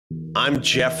I'm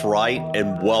Jeff Wright,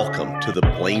 and welcome to the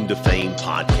Blame to Fame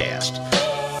podcast.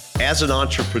 As an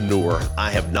entrepreneur,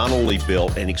 I have not only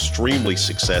built an extremely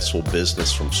successful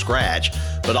business from scratch,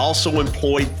 but also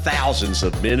employed thousands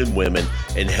of men and women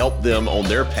and helped them on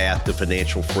their path to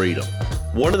financial freedom.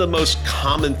 One of the most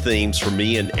common themes for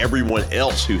me and everyone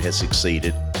else who has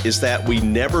succeeded is that we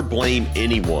never blame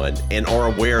anyone and are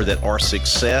aware that our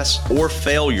success or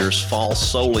failures fall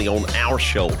solely on our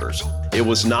shoulders. It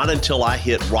was not until I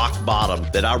hit rock bottom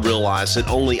that I realized that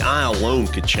only I alone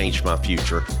could change my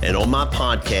future. And on my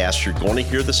podcast, you're going to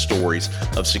hear the stories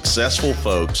of successful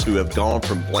folks who have gone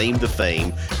from blame to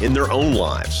fame in their own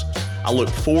lives. I look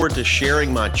forward to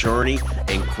sharing my journey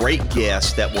and great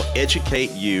guests that will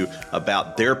educate you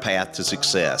about their path to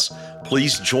success.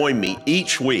 Please join me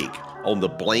each week on the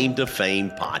Blame to Fame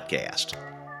podcast.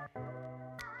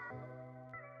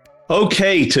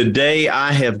 Okay, today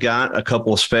I have got a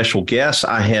couple of special guests.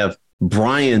 I have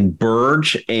Brian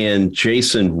Buirge and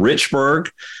Jason Richburg.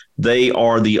 They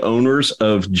are the owners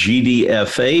of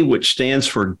GDFA, which stands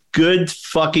for Good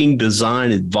Fucking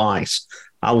Design Advice.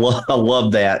 I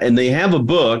love that. And they have a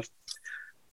book,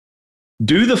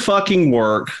 Do the Fucking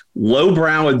Work,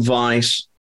 Lowbrow Advice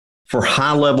for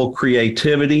High-Level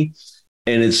Creativity.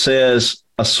 And it says,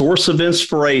 a source of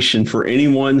inspiration for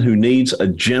anyone who needs a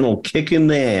gentle kick in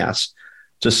the ass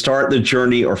to start the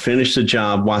journey or finish the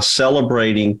job while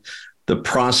celebrating the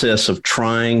process of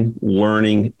trying,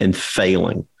 learning, and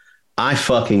failing. I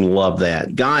fucking love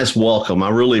that. Guys, welcome. I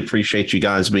really appreciate you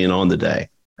guys being on today.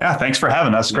 Yeah, thanks for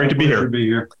having us. Great to be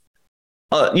here.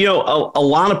 A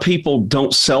lot of people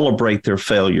don't celebrate their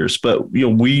failures, but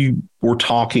we were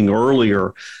talking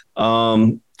earlier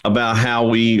about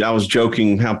how I was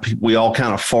joking how we all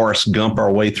kind of Forrest Gump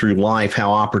our way through life,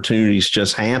 how opportunities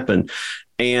just happen.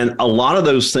 And a lot of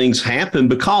those things happen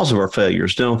because of our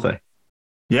failures, don't they?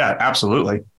 Yeah,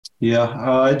 absolutely.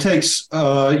 Yeah, it takes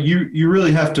you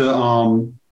really have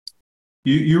to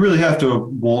you really have to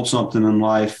want something in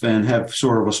life and have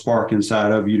sort of a spark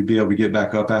inside of you to be able to get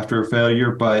back up after a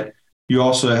failure. But you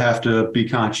also have to be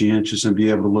conscientious and be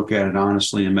able to look at it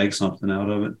honestly and make something out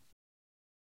of it.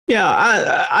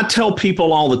 Yeah, I tell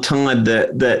people all the time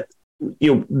that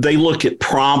they look at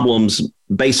problems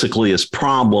basically as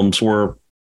problems, where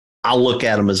I look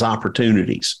at them as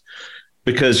opportunities.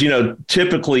 Because,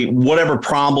 typically whatever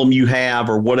problem you have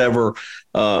or whatever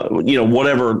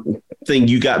thing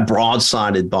you got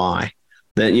broadsided by,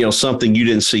 that, something you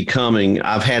didn't see coming.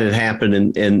 I've had it happen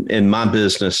in my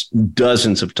business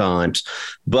dozens of times.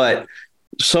 But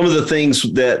some of the things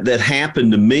that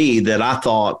happened to me that I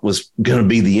thought was going to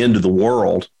be the end of the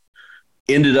world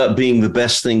ended up being the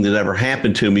best thing that ever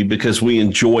happened to me, because we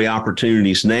enjoy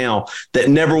opportunities now that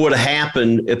never would have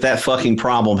happened if that fucking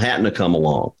problem hadn't have come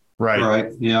along.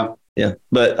 Right. Yeah. Yeah.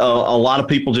 But a lot of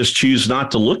people just choose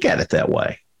not to look at it that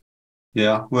way.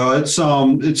 Yeah. Well, it's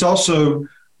also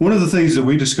one of the things that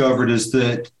we discovered is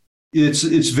that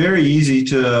it's very easy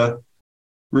to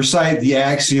recite the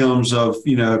axioms of,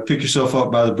 pick yourself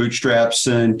up by the bootstraps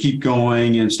and keep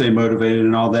going and stay motivated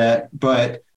and all that.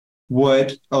 But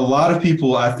what a lot of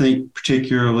people, I think,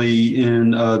 particularly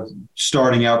in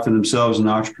starting out for themselves in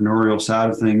the entrepreneurial side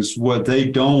of things, what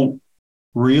they don't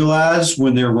realize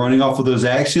when they're running off of those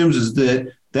axioms is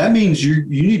that means you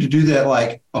need to do that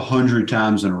like 100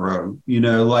 times in a row,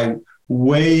 like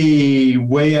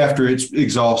way after it's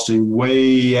exhausting,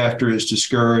 way after it's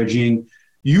discouraging.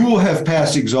 You will have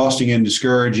passed exhausting and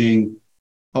discouraging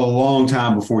a long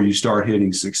time before you start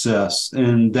hitting success.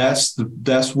 And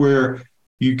that's where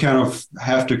you kind of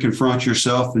have to confront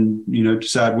yourself and,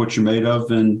 decide what you're made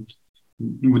of. And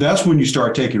that's when you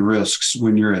start taking risks,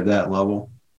 when you're at that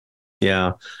level.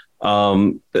 Yeah.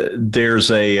 There's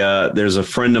a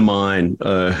friend of mine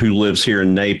who lives here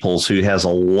in Naples who has a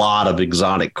lot of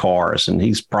exotic cars, and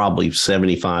he's probably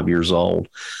 75 years old.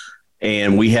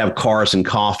 And we have cars and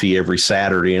coffee every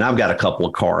Saturday, and I've got a couple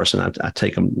of cars, and I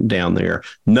take them down there.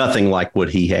 Nothing like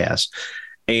what he has.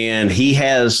 And he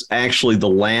has actually the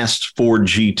last Ford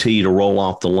GT to roll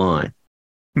off the line.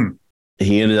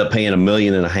 He ended up paying $1.5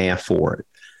 million for it.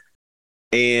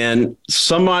 And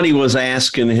somebody was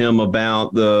asking him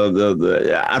about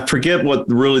the I forget what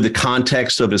really the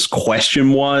context of his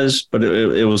question was, but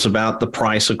it was about the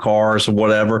price of cars or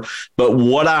whatever. But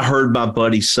what I heard my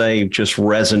buddy say just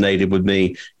resonated with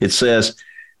me. It says,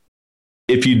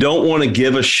 if you don't want to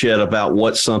give a shit about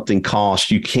what something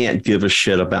costs, you can't give a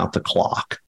shit about the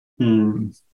clock.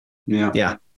 Yeah.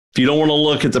 Yeah. If you don't want to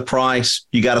look at the price,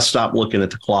 you got to stop looking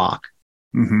at the clock.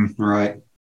 Mm-hmm. Right.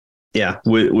 Yeah.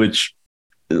 Which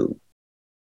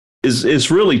is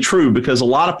really true, because a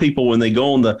lot of people, when they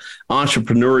go on the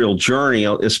entrepreneurial journey,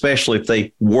 especially if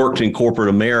they worked in corporate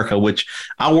America, which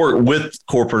I work with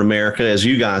corporate America as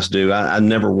you guys do. I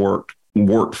never worked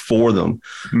for them.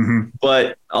 Mm-hmm.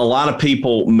 But a lot of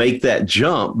people make that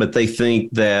jump, but they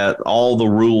think that all the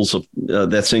rules of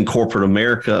that's in corporate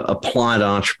America apply to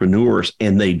entrepreneurs,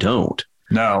 and they don't.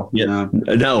 No,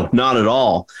 no, not at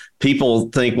all. People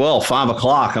think, well, 5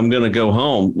 o'clock, I'm going to go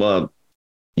home.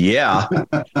 Yeah.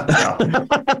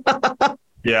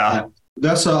 Yeah.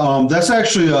 That's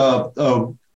actually a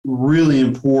really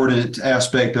important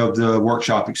aspect of the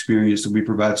workshop experience that we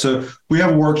provide. So we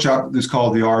have a workshop that's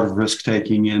called The Art of Risk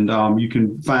Taking, and you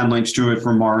can find links to it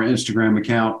from our Instagram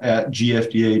account at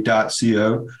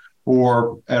gfda.co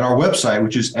or at our website,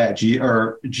 which is at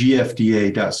gfda.co.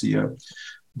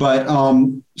 But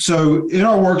so in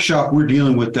our workshop, we're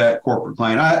dealing with that corporate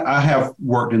client. I have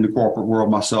worked in the corporate world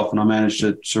myself, and I managed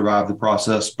to survive the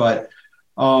process. But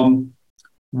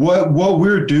what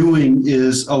we're doing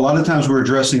is a lot of times we're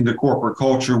addressing the corporate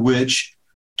culture, which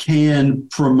can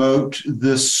promote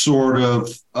this sort of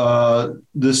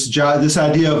this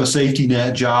idea of a safety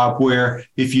net job, where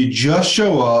if you just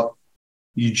show up,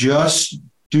 you just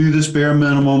do this bare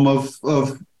minimum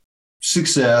of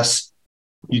success.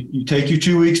 You take your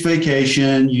 2 weeks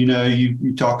vacation,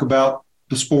 you talk about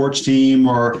the sports team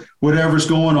or whatever's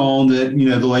going on, that,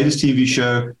 the latest TV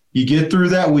show, you get through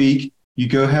that week, you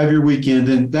go have your weekend,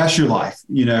 and that's your life,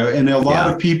 and a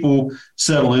lot of people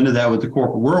settle into that with the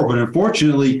corporate world. But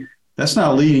unfortunately, that's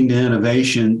not leading to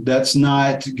innovation. That's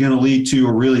not going to lead to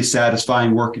a really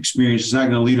satisfying work experience. It's not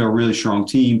going to lead to a really strong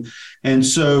team. And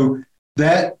so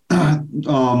that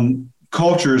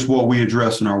culture is what we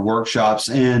address in our workshops.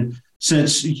 And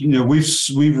since,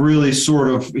 we've really sort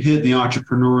of hit the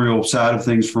entrepreneurial side of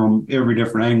things from every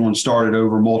different angle and started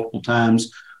over multiple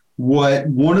times,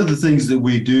 one of the things that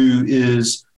we do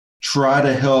is try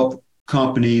to help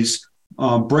companies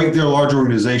break their large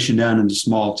organization down into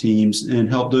small teams and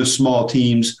help those small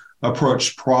teams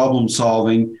approach problem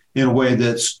solving in a way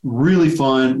that's really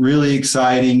fun, really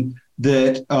exciting.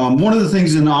 That one of the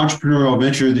things in the entrepreneurial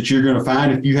venture that you're going to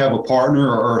find if you have a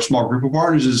partner or a small group of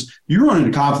partners is you run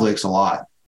into conflicts a lot.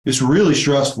 It's really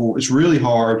stressful. It's really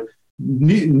hard.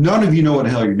 None of you know what the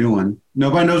hell you're doing.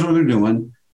 Nobody knows what they're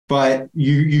doing, but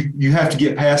you have to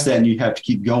get past that and you have to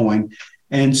keep going.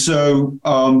 And so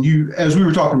as we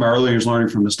were talking about earlier, is learning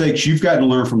from mistakes. You've got to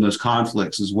learn from those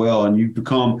conflicts as well. And you've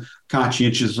become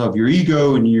conscientious of your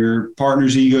ego and your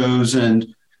partner's egos and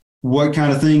what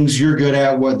kind of things you're good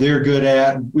at, what they're good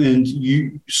at. And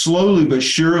you slowly but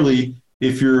surely,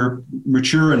 if you're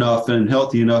mature enough and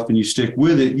healthy enough and you stick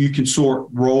with it, you can sort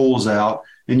roles out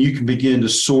and you can begin to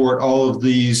sort all of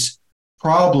these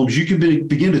problems. You can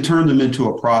begin to turn them into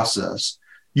a process.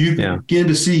 You begin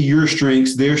to see your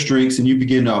strengths, their strengths, and you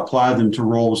begin to apply them to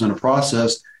roles in a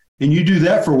process. And you do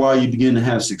that for a while, you begin to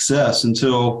have success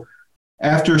until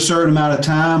after a certain amount of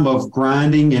time of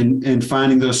grinding and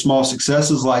finding those small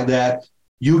successes like that,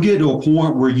 you'll get to a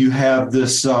point where you have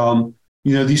this,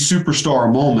 these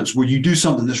superstar moments where you do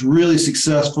something that's really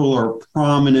successful or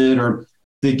prominent or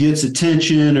that gets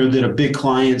attention or that a big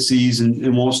client sees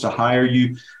and wants to hire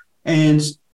you. And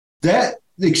that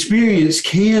experience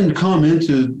can come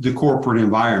into the corporate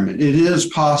environment. It is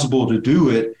possible to do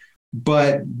it,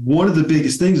 but one of the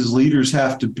biggest things is leaders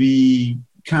have to be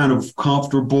kind of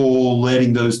comfortable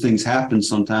letting those things happen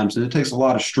sometimes. And it takes a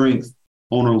lot of strength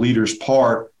on a leader's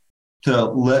part to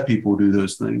let people do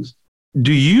those things.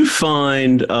 Do you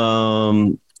find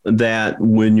that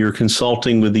when you're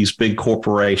consulting with these big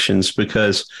corporations,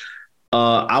 because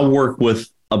I work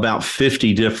with about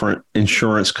 50 different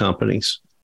insurance companies,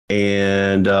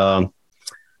 and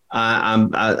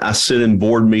I sit in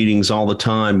board meetings all the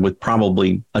time with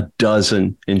probably a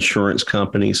dozen insurance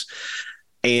companies.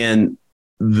 And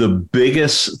the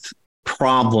biggest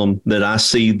problem that I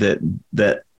see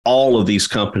that all of these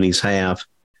companies have,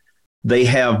 they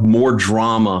have more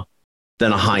drama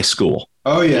than a high school.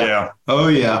 Oh, yeah. Oh,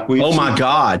 yeah. Oh, my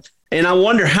God. And I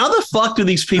wonder, how the fuck do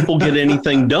these people get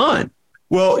anything done?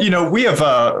 Well, we have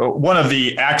one of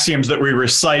the axioms that we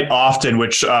recite often,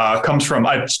 which comes from,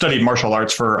 I've studied martial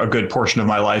arts for a good portion of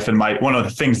my life. And one of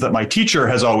the things that my teacher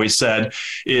has always said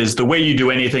is the way you do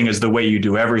anything is the way you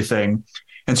do everything.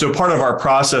 And so part of our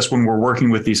process when we're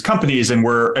working with these companies and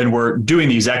we're doing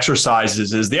these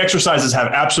exercises is the exercises have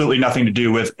absolutely nothing to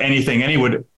do with anything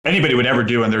anybody would ever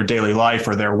do in their daily life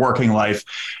or their working life.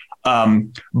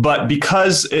 But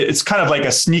because it's kind of like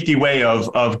a sneaky way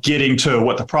of getting to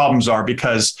what the problems are,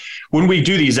 because when we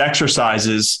do these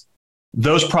exercises,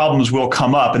 those problems will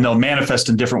come up and they'll manifest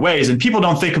in different ways. And people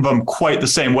don't think of them quite the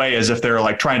same way as if they're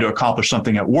like trying to accomplish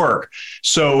something at work.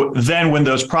 So then when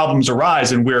those problems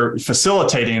arise and we're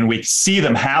facilitating and we see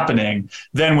them happening,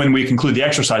 then when we conclude the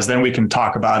exercise, then we can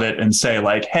talk about it and say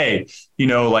like, hey,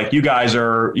 like you guys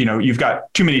are, you've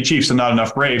got too many chiefs and not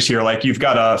enough braves here. Like you've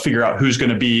got to figure out who's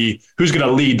going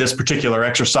to lead this particular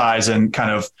exercise and kind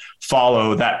of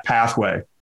follow that pathway.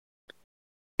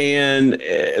 And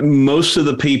most of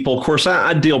the people, of course,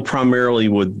 I deal primarily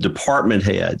with department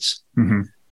heads. Mm-hmm.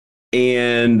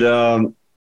 And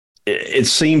it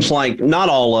seems like not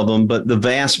all of them, but the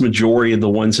vast majority of the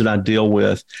ones that I deal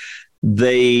with,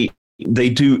 they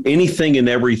do anything and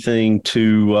everything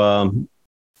to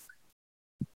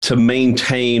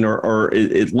maintain or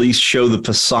at least show the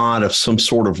facade of some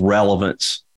sort of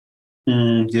relevance.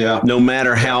 Yeah. No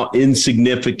matter how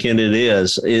insignificant it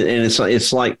is. And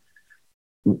it's like,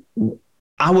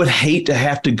 I would hate to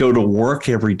have to go to work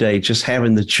every day just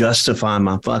having to justify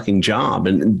my fucking job.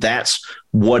 And that's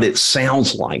what it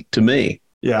sounds like to me.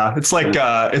 Yeah, it's like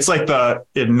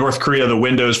in North Korea, the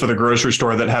windows for the grocery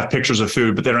store that have pictures of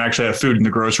food, but they don't actually have food in the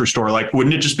grocery store. Like,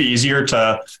 wouldn't it just be easier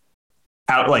to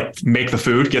make the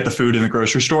food, get the food in the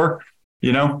grocery store?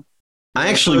 I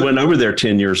actually went over there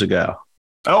 10 years ago.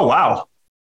 Oh, wow.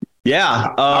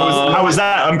 Yeah. How was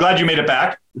that? I'm glad you made it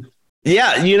back.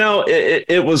 Yeah,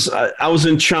 it was, I was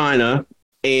in China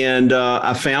and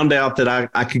I found out that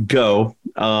I could go.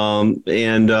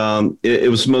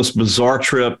 It was the most bizarre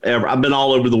trip ever. I've been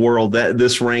all over the world.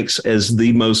 This ranks as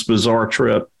the most bizarre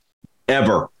trip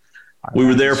ever. We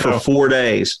were there for 4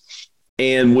 days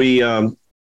and we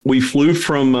flew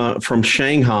from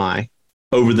Shanghai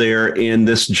over there in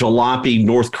this jalopy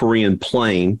North Korean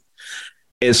plane.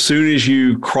 As soon as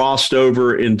you crossed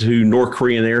over into North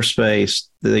Korean airspace,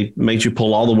 they made you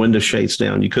pull all the window shades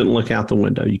down. You couldn't look out the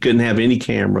window. You couldn't have any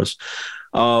cameras.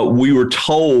 We were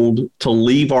told to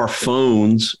leave our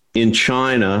phones in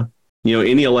China,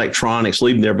 any electronics,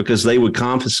 leave them there because they would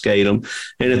confiscate them.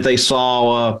 And if they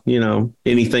saw,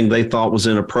 anything they thought was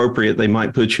inappropriate, they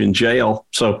might put you in jail.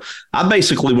 So I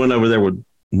basically went over there with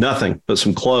nothing but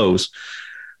some clothes.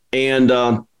 And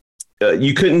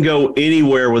you couldn't go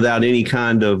anywhere without any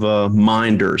kind of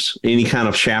minders, any kind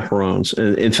of chaperones.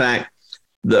 And in fact,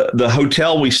 the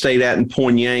hotel we stayed at in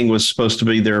Pyongyang was supposed to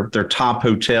be their top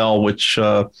hotel, which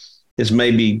is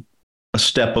maybe a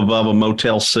step above a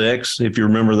Motel 6, if you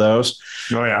remember those.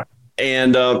 Oh, yeah.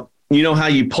 And you know how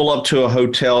you pull up to a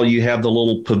hotel, you have the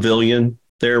little pavilion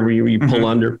there where you pull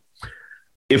under?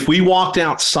 If we walked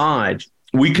outside,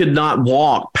 we could not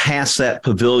walk past that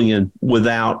pavilion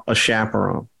without a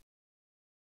chaperone.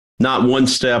 Not one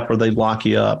step or they'd lock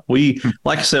you up.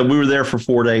 Like I said, we were there for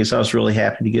 4 days. I was really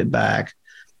happy to get back.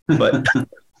 But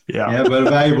yeah, but a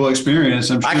valuable experience.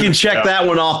 I'm sure. I can check that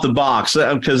one off the box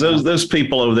because those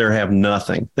people over there have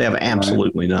nothing. They have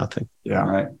absolutely nothing. Yeah.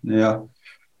 Right. Yeah.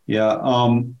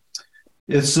 Yeah.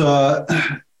 It's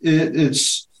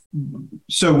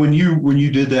so when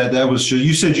you did that was,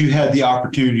 you said you had the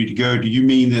opportunity to go. Do you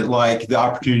mean that like the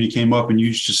opportunity came up and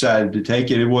you just decided to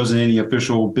take it? It wasn't any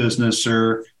official business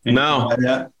or anything like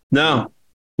that? No.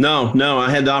 I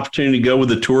had the opportunity to go with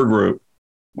the tour group.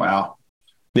 Wow.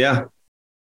 Yeah.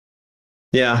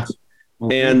 Yeah.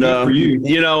 Well, and, for you.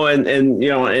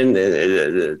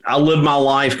 I live my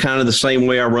life kind of the same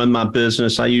way I run my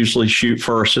business. I usually shoot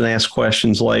first and ask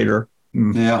questions later.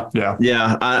 Yeah. Yeah.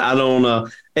 Yeah. I don't,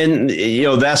 and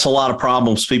that's a lot of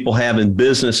problems people have in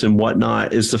business and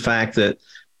whatnot is the fact that,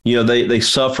 they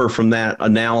suffer from that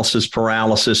analysis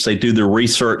paralysis. They do the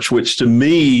research, which to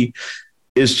me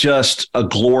is just a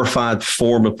glorified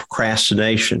form of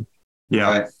procrastination. Yeah.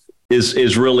 Right.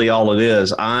 Is really all it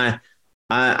is. I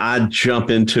jump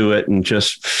into it and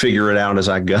just figure it out as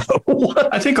I go.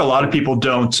 I think a lot of people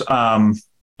don't,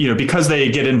 because they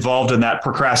get involved in that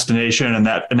procrastination and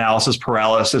that analysis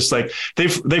paralysis, like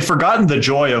they've forgotten the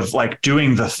joy of like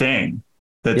doing the thing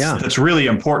that's really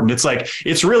important. It's like,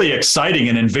 it's really exciting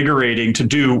and invigorating to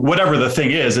do whatever the thing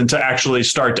is and to actually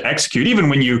start to execute, even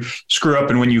when you screw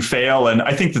up and when you fail. And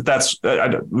I think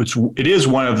it is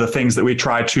one of the things that we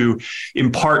try to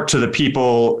impart to the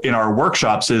people in our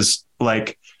workshops is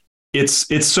like,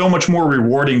 it's so much more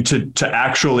rewarding to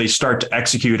actually start to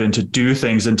execute and to do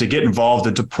things and to get involved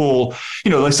and to pull,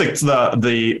 it's like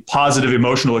the positive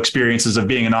emotional experiences of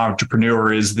being an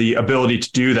entrepreneur is the ability to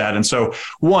do that. And so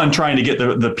one, trying to get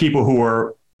the people who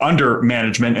are under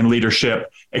management and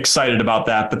leadership excited about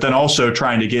that, but then also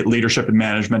trying to get leadership and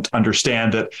management to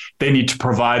understand that they need to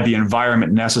provide the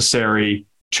environment necessary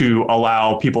to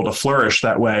allow people to flourish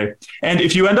that way. And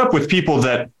if you end up with people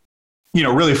that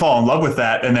really fall in love with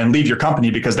that and then leave your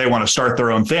company because they want to start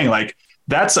their own thing, like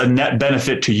that's a net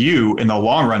benefit to you in the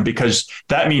long run, because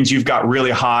that means you've got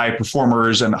really high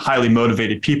performers and highly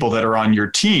motivated people that are on your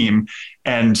team,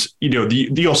 and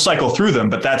you'll cycle through them,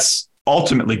 but that's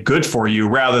ultimately good for you,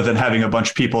 rather than having a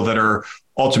bunch of people that are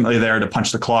ultimately there to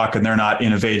punch the clock and they're not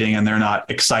innovating and they're not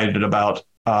excited about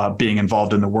being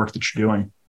involved in the work that you're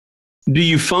doing. Do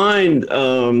you find,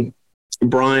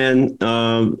 Brian,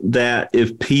 that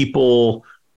if people,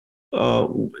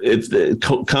 if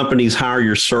the companies hire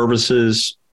your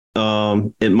services,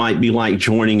 it might be like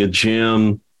joining a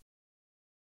gym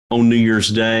on New Year's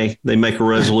Day? They make a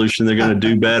resolution they're going to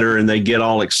do better and they get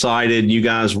all excited. You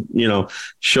guys,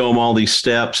 show them all these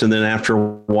steps. And then after a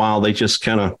while, they just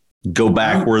kind of go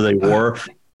back where they were.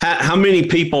 How many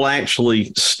people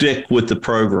actually stick with the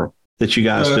program that you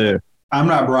guys do? I'm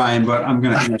not Brian, but I'm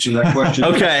going to answer that question.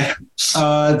 Okay.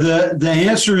 The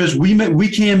answer is we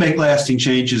can make lasting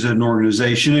changes in an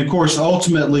organization. And of course,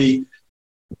 ultimately,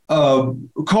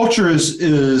 culture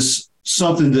is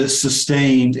something that's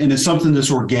sustained, and it's something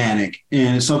that's organic,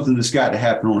 and it's something that's got to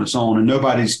happen on its own. And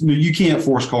you can't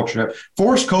force culture.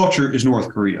 Forced culture is North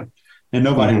Korea, and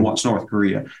nobody wants North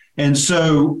Korea. And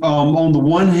so on the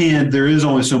one hand, there is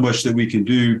only so much that we can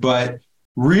do, but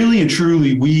really and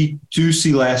truly, we do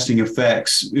see lasting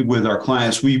effects with our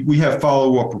clients. We have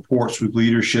follow-up reports with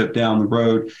leadership down the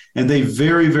road, and they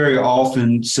very, very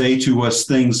often say to us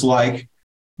things like,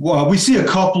 well, we see a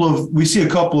couple of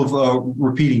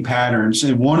repeating patterns.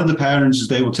 And one of the patterns is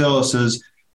they will tell us is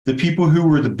the people who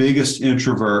were the biggest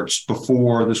introverts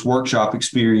before this workshop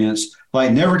experience,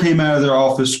 like never came out of their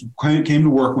office, came to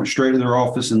work, went straight to their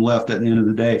office and left at the end of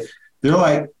the day. They're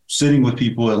like sitting with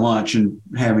people at lunch and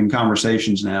having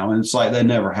conversations now. And it's like that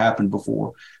never happened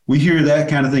before. We hear that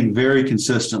kind of thing very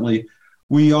consistently.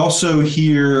 We also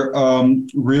hear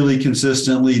really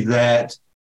consistently that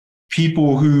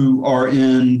people who are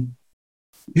in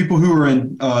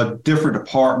different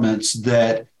departments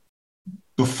that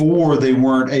before they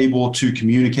weren't able to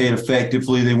communicate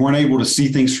effectively, they weren't able to see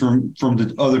things from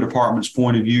the other department's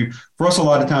point of view. For us, a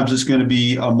lot of times it's going to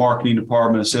be a marketing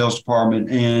department, a sales department,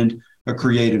 and a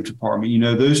creative department.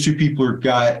 Those two people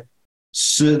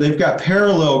they've got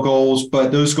parallel goals,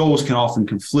 but those goals can often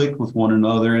conflict with one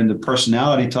another, and the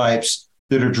personality types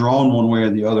that are drawn one way or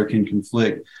the other can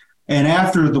conflict. And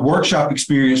after the workshop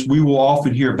experience, we will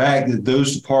often hear back that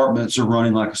those departments are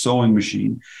running like a sewing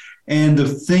machine. And the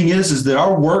thing is that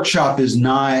our workshop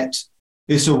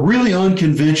it's a really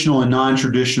unconventional and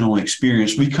non-traditional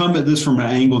experience. We come at this from an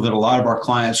angle that a lot of our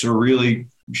clients are really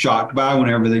shocked by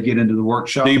whenever they get into the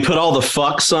workshop. Do you put all the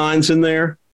fuck signs in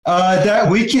there?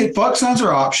 Fuck signs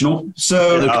are optional.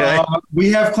 So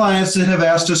we have clients that have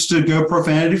asked us to go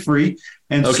profanity free.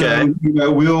 And so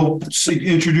we'll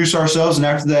introduce ourselves. And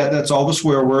after that, that's all the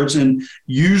swear words. And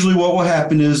usually what will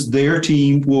happen is their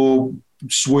team will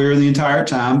swear the entire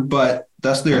time, but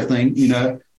that's their thing,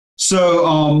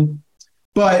 So,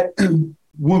 but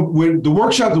when the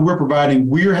workshop that we're providing,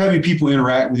 we're having people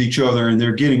interact with each other and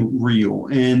they're getting real.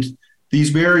 And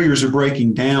these barriers are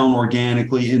breaking down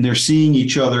organically, and they're seeing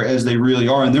each other as they really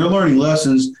are. And they're learning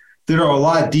lessons that are a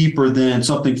lot deeper than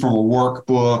something from a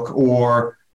workbook,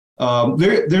 or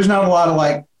there's not a lot of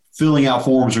like filling out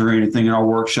forms or anything in our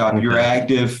workshop. Okay. You're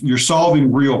active, you're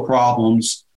solving real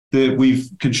problems that we've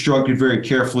constructed very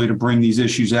carefully to bring these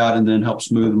issues out and then help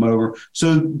smooth them over.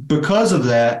 So because of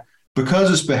that, because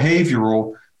it's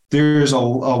behavioral, there's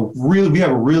we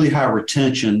have a really high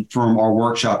retention from our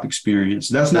workshop experience.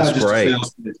 That's not just great.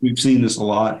 Sales. We've seen this a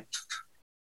lot.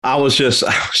 I was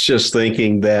just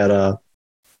thinking that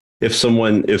if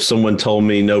someone told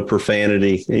me no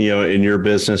profanity, in your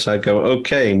business, I'd go,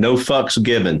 okay, no fucks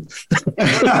given.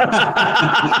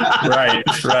 Right.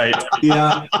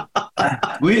 Yeah.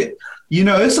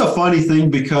 It's a funny thing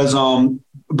because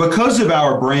of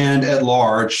our brand at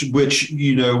large, which,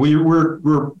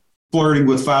 we're flirting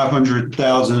with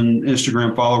 500,000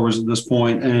 Instagram followers at this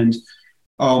point. And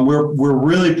we're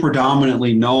really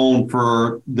predominantly known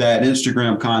for that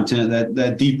Instagram content,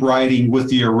 that deep writing with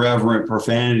the irreverent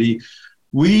profanity.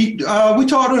 We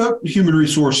talk to human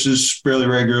resources fairly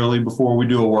regularly before we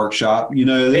do a workshop.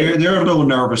 They're a little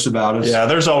nervous about us. Yeah,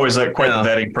 there's always quite the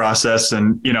vetting process.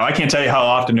 And, I can't tell you how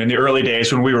often in the early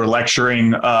days when we were lecturing,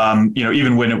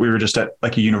 even when we were just at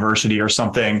like a university or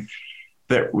something,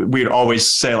 that we'd always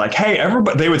say like, hey,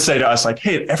 everybody, they would say to us like,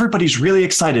 hey, everybody's really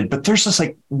excited, but there's just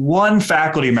like one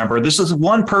faculty member. This is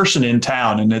one person in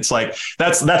town. And it's like,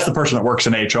 that's the person that works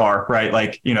in HR, right?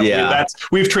 Like,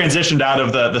 we've transitioned out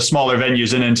of the smaller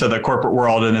venues and into the corporate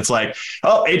world. And it's like,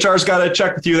 oh, HR's got to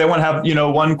check with you. They want to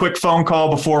have, one quick phone call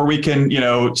before we can,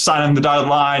 sign on the dotted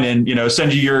line and,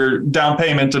 send you your down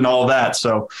payment and all of that.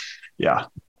 So yeah,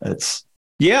 it's.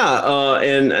 Yeah,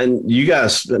 and you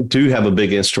guys do have a big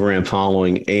Instagram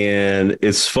following, and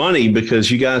it's funny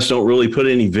because you guys don't really put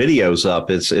any videos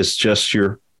up. It's just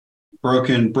your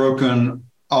broken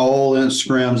all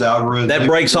Instagram's algorithm. That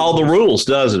breaks all the rules,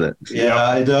 doesn't it?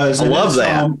 Yeah, it does. I love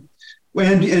that.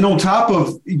 And on top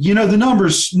of, the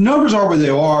numbers are what they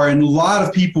are. And a lot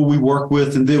of people we work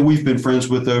with and that we've been friends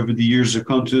with over the years have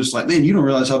come to us like, man, you don't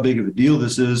realize how big of a deal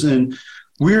this is. And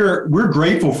we're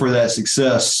grateful for that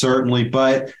success, certainly.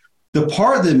 But the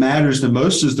part that matters the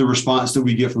most is the response that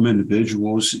we get from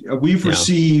individuals. We've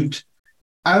received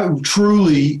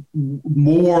truly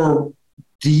more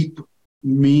deep,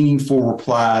 meaningful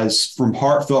replies,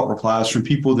 heartfelt replies from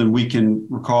people than we can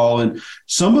recall. And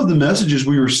some of the messages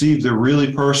we received, they're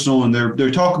really personal, and they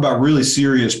talk about really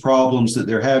serious problems that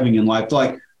they're having in life,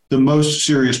 like the most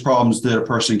serious problems that a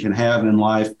person can have in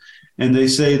life. And they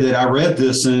say that I read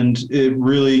this and it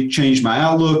really changed my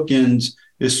outlook, and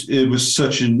it was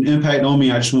such an impact on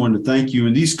me. I just wanted to thank you.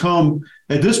 And these come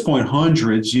at this point,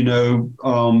 hundreds,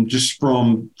 just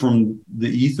from the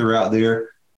ether out there.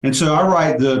 And so I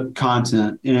write the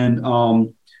content, and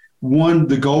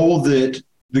the goal that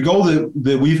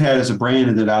we've had as a brand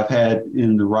and that I've had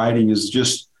in the writing is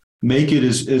just make it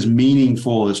as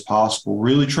meaningful as possible.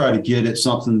 Really try to get at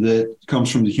something that comes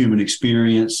from the human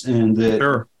experience, and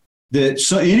that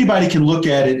so anybody can look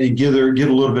at it and get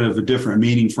a little bit of a different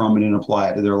meaning from it and apply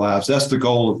it to their lives. That's the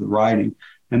goal of the writing,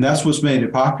 and that's what's made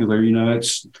it popular.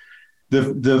 It's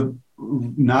the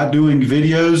not doing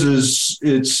videos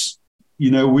is we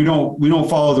don't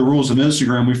follow the rules of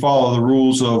Instagram. We follow the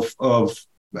rules of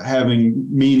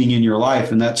having meaning in your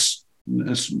life, and that's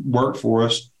worked for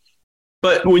us.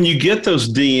 But when you get those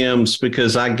DMs,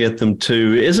 because I get them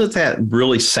too, isn't that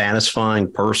really satisfying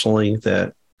personally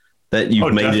that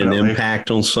you've made an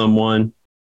impact on someone?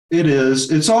 It is.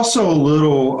 It's also a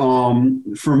little,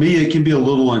 for me, it can be a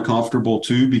little uncomfortable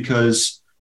too, because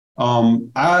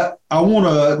I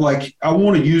want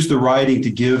to use the writing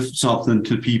to give something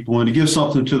to people and to give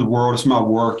something to the world. It's my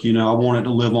work. I want it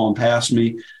to live on past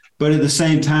me, but at the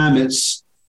same time,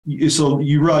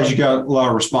 you realize you got a lot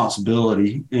of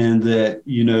responsibility, and that,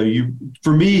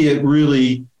 for me, it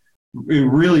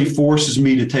really forces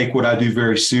me to take what I do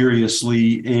very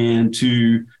seriously and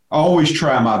to always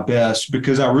try my best,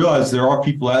 because I realize there are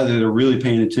people out there that are really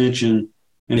paying attention,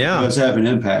 and it does have an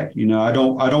impact. I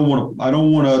don't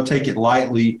want to take it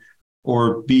lightly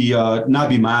or not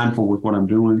be mindful with what I'm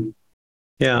doing.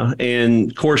 Yeah.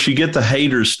 And of course you get the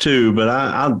haters too, but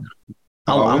I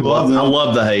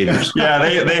love the haters.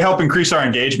 Yeah, they help increase our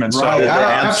engagement. So right.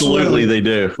 Absolutely they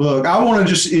do. Look, I want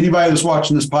to anybody that's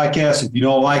watching this podcast, if you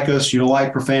don't like us, you don't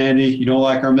like profanity, you don't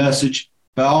like our message,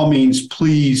 by all means,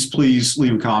 please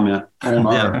leave a comment on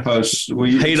our posts.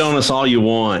 Hate on us all you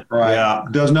want. Right. Yeah.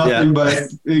 Does nothing but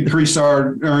increase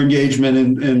our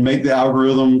engagement and make the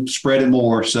algorithm spread it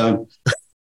more. So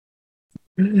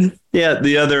yeah,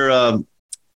 the other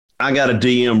I got a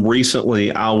DM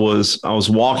recently. I was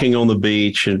walking on the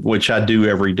beach, which I do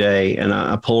every day, and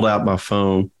I pulled out my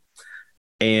phone,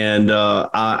 and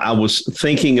I was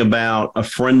thinking about a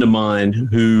friend of mine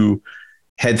who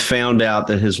had found out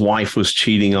that his wife was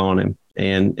cheating on him,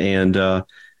 and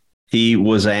he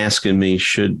was asking me,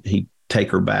 should he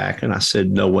take her back? And I said,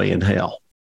 no way in hell,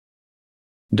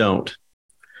 don't.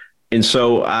 And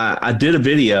so I did a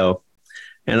video,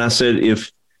 and I said,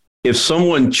 if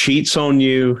someone cheats on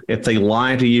you, if they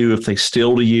lie to you, if they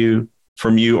steal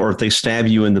from you, or if they stab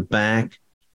you in the back,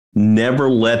 never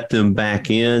let them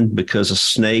back in, because a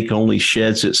snake only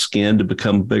sheds its skin to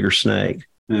become a bigger snake.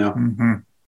 Yeah. Mm-hmm.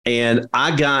 And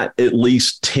I got at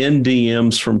least 10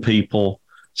 DMs from people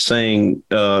saying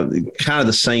kind of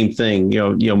the same thing.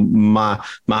 My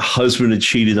husband had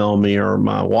cheated on me, or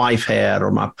my wife had,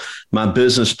 or my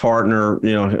business partner,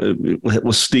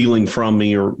 was stealing from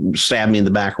me or stabbed me in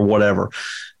the back or whatever.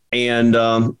 And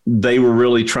they were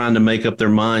really trying to make up their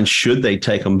mind, should they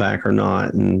take them back or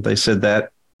not? And they said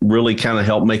that really kind of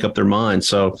helped make up their mind.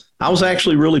 So I was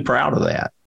actually really proud of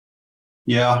that.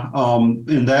 Yeah.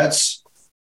 And that's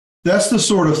the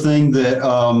sort of thing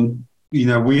that, we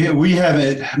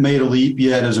haven't made a leap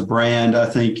yet as a brand, I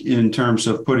think, in terms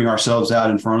of putting ourselves out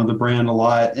in front of the brand a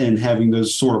lot and having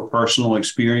those sort of personal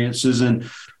experiences. And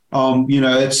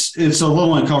It's a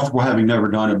little uncomfortable having never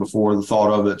done it before. The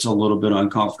thought of it's a little bit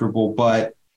uncomfortable,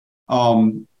 but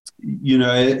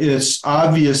it's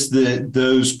obvious that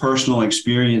those personal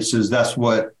experiences, that's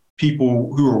what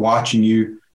people who are watching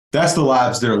you, that's the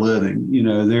lives they're living.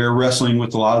 They're wrestling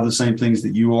with a lot of the same things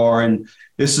that you are. And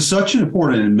it's such an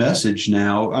important message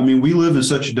now. I mean, we live in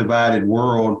such a divided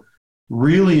world,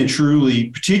 really and truly,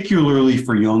 particularly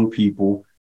for young people.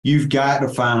 You've got to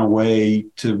find a way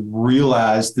to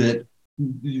realize that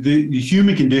the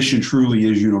human condition truly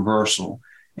is universal.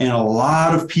 And a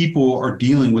lot of people are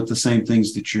dealing with the same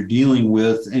things that you're dealing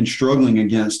with and struggling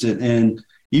against it. And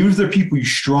even if they're people you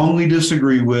strongly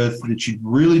disagree with, that you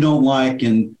really don't like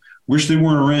and wish they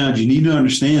weren't around, you need to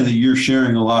understand that you're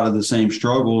sharing a lot of the same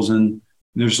struggles. And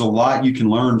there's a lot you can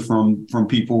learn from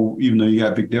people, even though you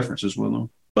got big differences with them.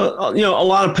 But, a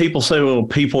lot of people say, well,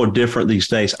 people are different these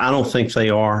days. I don't think they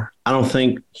are. I don't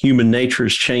think human nature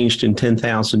has changed in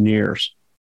 10,000 years.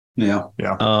 Yeah.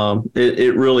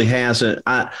 It really hasn't.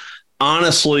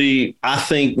 Honestly, I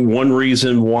think one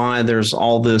reason why there's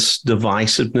all this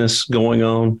divisiveness going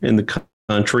on in the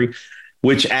country,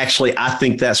 which actually I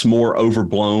think that's more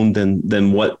overblown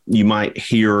than what you might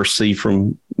hear or see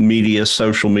from media,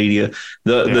 social media.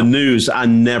 The news, I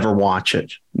never watch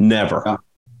it. Never. Yeah.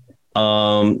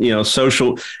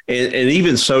 Social and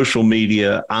even social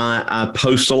media, I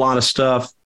post a lot of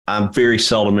stuff. I very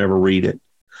seldom ever read it.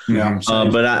 Yeah.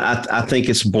 But I think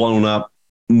it's blown up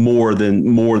more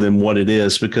than what it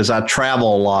is, because I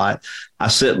travel a lot. I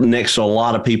sit next to a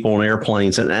lot of people on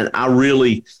airplanes, and I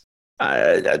really,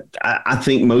 I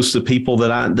think most of the people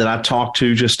that I talk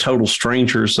to, just total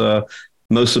strangers.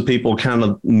 Most of the people kind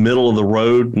of middle of the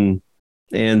road, and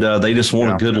they just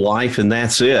want a good life, and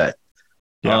that's it.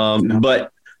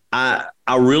 But I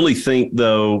really think,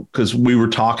 though, because we were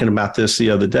talking about this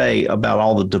the other day about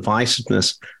all the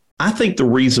divisiveness, I think the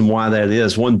reason why that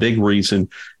is, one big reason,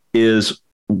 is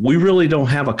we really don't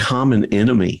have a common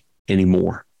enemy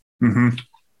anymore. Mm-hmm.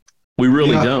 We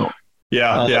really don't.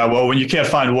 Yeah. Well, when you can't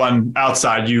find one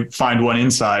outside, you find one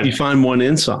inside. You find one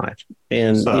inside.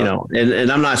 And,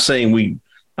 and I'm not saying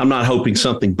I'm not hoping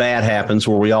something bad happens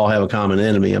where we all have a common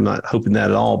enemy. I'm not hoping that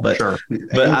at all. But, sure.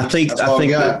 But I think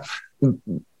that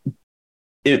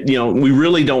we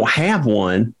really don't have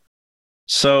one.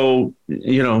 So,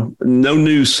 no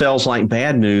news sells like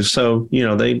bad news. So,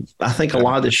 I think a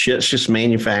lot of this shit's just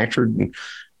manufactured and,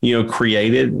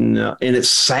 created, and it's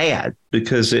sad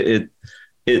because it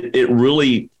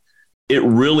really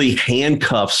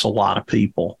handcuffs a lot of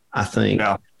people, I think,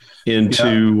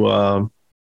 into.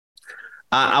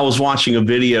 I was watching a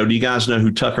video. Do you guys know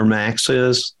who Tucker Max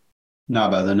is?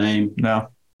 Not by the name. No.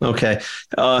 Okay.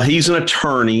 He's an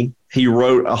attorney. He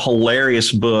wrote a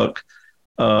hilarious book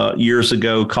years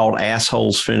ago called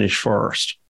Assholes Finish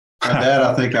First. That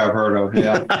I think I've heard of.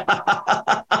 Yeah.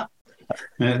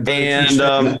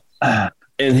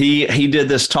 And he did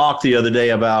this talk the other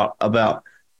day about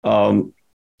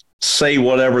say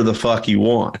whatever the fuck you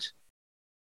want.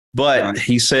 But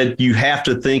he said you have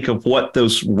to think of what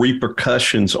those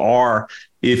repercussions are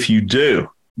if you do.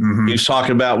 Mm-hmm. He was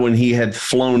talking about when he had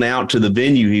flown out to the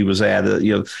venue he was at.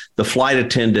 The flight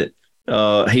attendant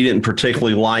he didn't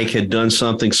particularly like had done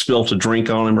something, spilt a drink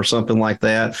on him or something like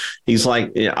that. He's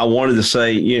like, I wanted to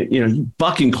say, you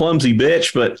fucking clumsy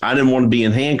bitch, but I didn't want to be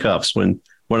in handcuffs when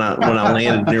I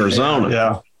landed in Arizona.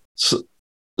 Yeah.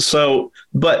 So,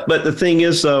 but the thing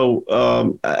is, though,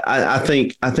 I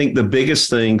think the biggest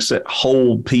things that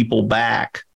hold people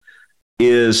back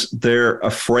is they're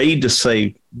afraid to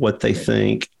say what they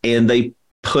think, and they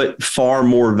put far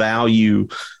more value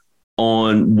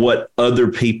on what other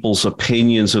people's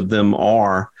opinions of them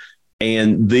are.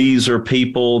 And these are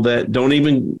people that don't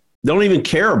even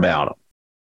care about them,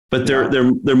 but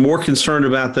they're more concerned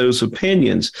about those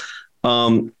opinions.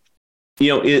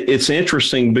 It's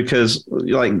interesting because,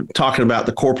 like, talking about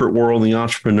the corporate world and the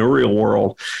entrepreneurial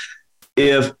world,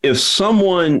 if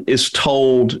someone is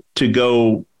told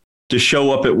to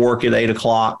show up at work at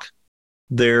 8:00,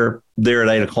 they're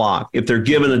at 8:00. If they're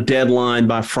given a deadline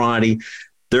by Friday,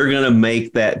 they're going to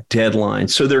make that deadline.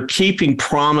 So they're keeping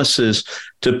promises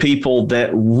to people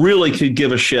that really could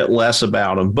give a shit less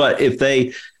about them. But if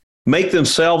they make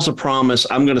themselves a promise,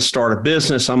 I'm going to start a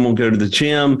business, I'm going to go to the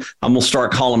gym, I'm going to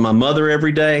start calling my mother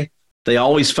every day, they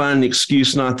always find an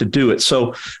excuse not to do it.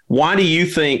 So why do you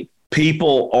think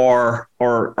people are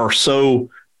so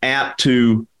apt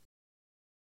to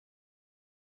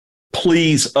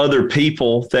please other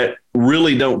people that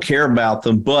really don't care about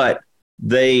them, but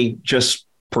they just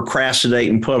procrastinate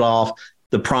and put off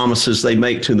the promises they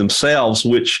make to themselves,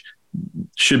 which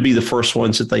should be the first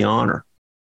ones that they honor?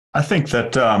 I think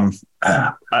that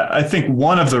I think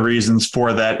one of the reasons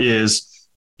for that is,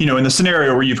 in the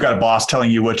scenario where you've got a boss telling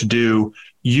you what to do,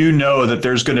 that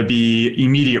there's going to be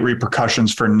immediate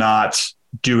repercussions for not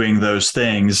doing those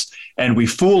things. And we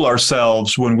fool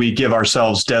ourselves when we give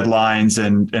ourselves deadlines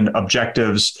and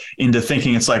objectives into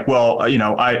thinking it's like, well,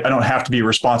 I don't have to be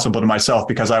responsible to myself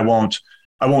because I won't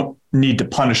need to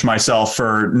punish myself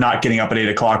for not getting up at 8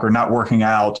 o'clock or not working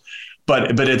out.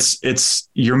 But it's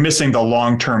you're missing the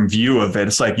long-term view of it.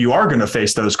 It's like you are going to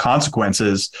face those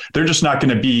consequences. They're just not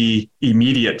going to be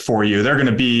immediate for you. They're going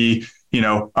to be,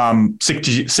 I'm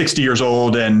 60 years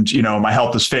old and, my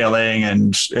health is failing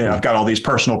and I've got all these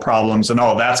personal problems and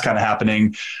all that's kind of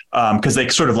happening because they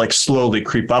sort of like slowly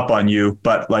creep up on you.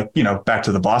 But like, back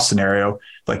to the boss scenario,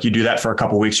 like you do that for a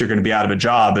couple of weeks, you're going to be out of a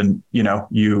job and,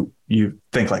 you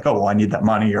think like, oh, well, I need that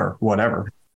money or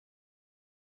whatever.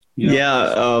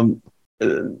 Yeah.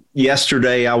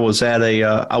 Yesterday I was at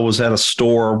a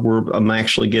store where I'm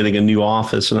actually getting a new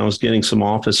office and I was getting some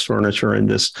office furniture and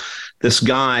this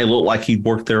guy looked like he'd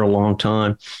worked there a long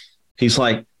time. He's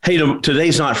like, "Hey,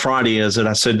 today's not Friday, is it?"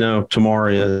 I said, "No,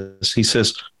 tomorrow is." He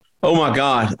says, "Oh my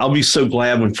God, I'll be so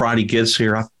glad when Friday gets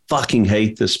here. I fucking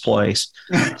hate this place."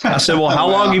 I said, "Well, how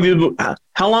long have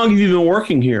you been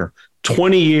working here?"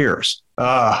 20 years.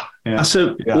 Yeah. I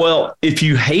said, "Well, if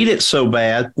you hate it so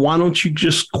bad, why don't you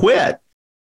just quit?"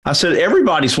 I said,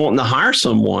 "Everybody's wanting to hire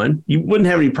someone. You wouldn't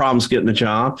have any problems getting a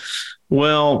job."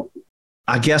 Well,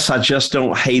 I guess I just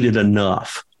don't hate it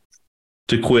enough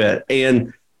to quit.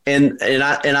 And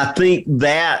I think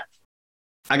that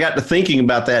I got to thinking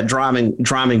about that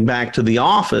driving back to the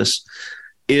office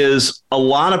is a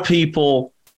lot of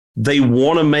people, they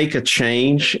want to make a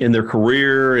change in their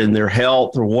career, in their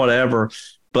health or whatever,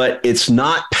 but it's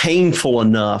not painful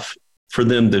enough for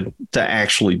them to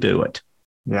actually do it.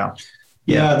 Yeah.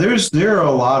 Yeah, there are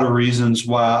a lot of reasons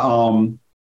why I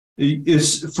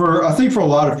think for a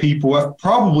lot of people,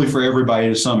 probably for everybody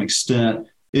to some extent,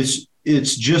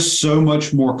 it's just so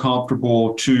much more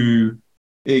comfortable to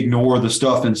ignore the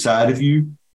stuff inside of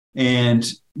you. And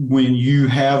when you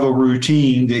have a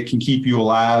routine that can keep you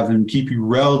alive and keep you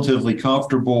relatively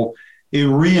comfortable,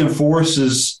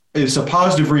 it's a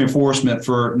positive reinforcement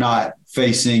for not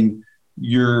facing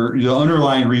the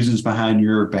underlying reasons behind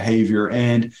your behavior.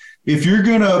 And if you're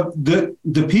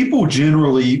the people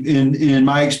generally in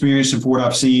my experience and for what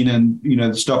I've seen and,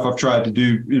 the stuff I've tried to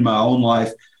do in my own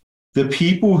life, the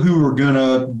people who are going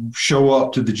to show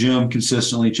up to the gym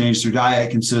consistently, change their diet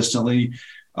consistently,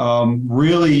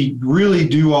 really, really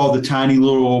do all the tiny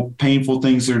little painful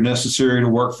things that are necessary to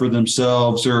work for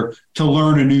themselves or to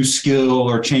learn a new skill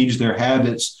or change their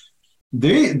habits,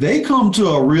 they come to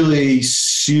a really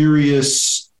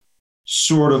serious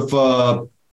sort of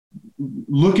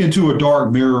look into a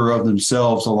dark mirror of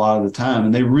themselves a lot of the time.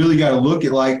 And they really got to look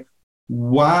at like,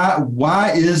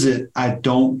 why is it I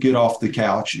don't get off the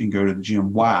couch and go to the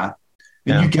gym? Why?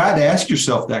 And you got to ask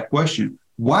yourself that question.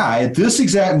 Why? At this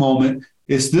exact moment,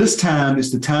 it's this time,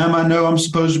 it's the time I know I'm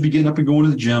supposed to be getting up and going to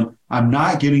the gym. I'm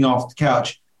not getting off the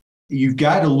couch. You've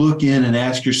got to look in and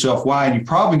ask yourself why. And you're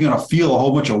probably going to feel a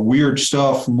whole bunch of weird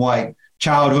stuff from like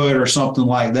childhood or something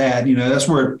like that. That's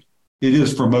where it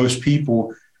is for most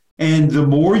people. And the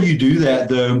more you do that,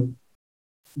 though,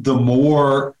 the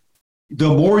more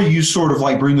you sort of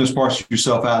like bring those parts of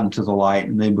yourself out into the light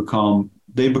and they become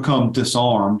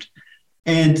disarmed.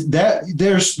 And that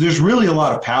there's really a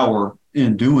lot of power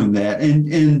in doing that.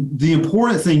 And the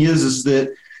important thing is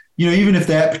that, even if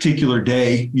that particular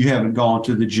day you haven't gone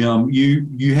to the gym,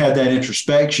 you had that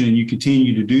introspection and you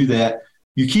continue to do that,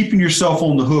 you're keeping yourself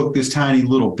on the hook this tiny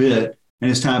little bit. And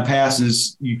as time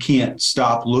passes, you can't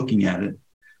stop looking at it.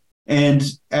 And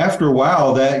after a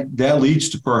while, that leads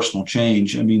to personal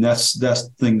change. I mean, that's the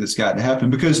thing that's got to happen,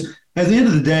 because at the end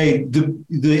of the day,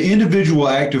 the individual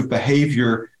act of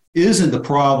behavior isn't the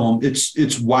problem.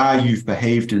 It's why you've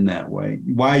behaved in that way,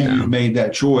 why you've made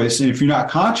that choice. And if you're not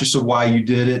conscious of why you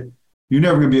did it, you're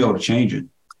never going to be able to change it.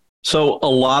 So a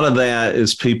lot of that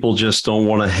is people just don't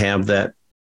want to have that,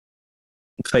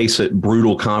 face it,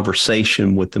 brutal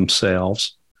conversation with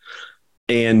themselves.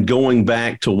 And going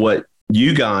back to what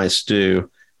you guys do,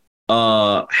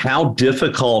 how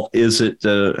difficult is it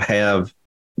to have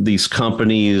these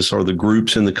companies or the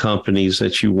groups in the companies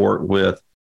that you work with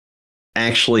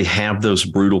actually have those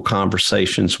brutal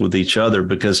conversations with each other?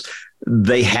 Because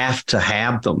they have to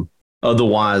have them.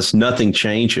 Otherwise, nothing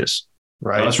changes.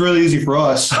 Right. It's really easy for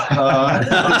us.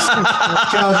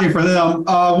 It's challenging for them.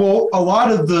 Well, a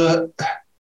lot of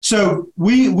so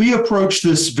we approach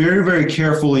this very, very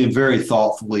carefully and very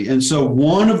thoughtfully. And so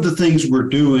one of the things we're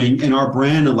doing, and our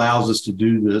brand allows us to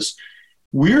do this,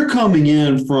 we're coming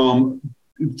in from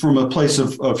from a place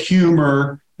of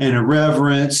humor and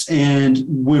irreverence. And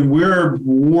when we're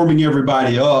warming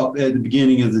everybody up at the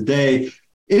beginning of the day,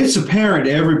 it's apparent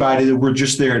to everybody that we're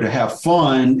just there to have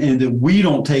fun and that we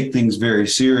don't take things very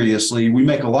seriously. We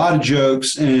make a lot of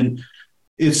jokes and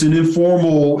it's an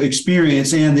informal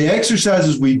experience. And the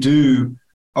exercises we do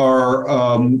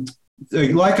are,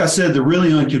 like I said, they're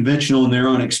really unconventional and they're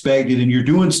unexpected. And you're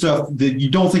doing stuff that you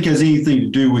don't think has anything to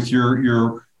do with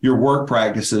your work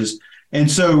practices. And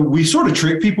so we sort of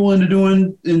trick people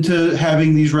into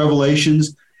having these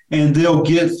revelations, and they'll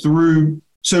get through.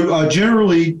 So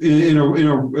generally, in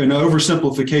an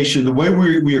oversimplification, the way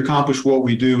we accomplish what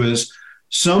we do is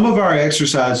some of our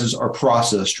exercises are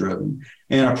process-driven.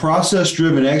 And a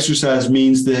process-driven exercise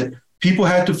means that people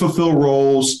have to fulfill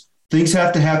roles. Things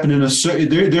have to happen in a certain,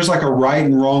 there's like a right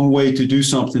and wrong way to do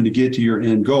something to get to your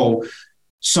end goal.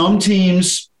 Some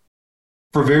teams,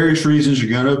 for various reasons, are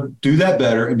going to do that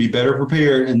better and be better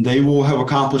prepared, and they will have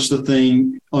accomplished the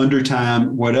thing under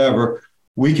time, whatever.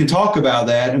 We can talk about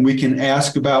that and we can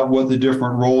ask about what the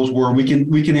different roles were. We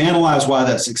can analyze why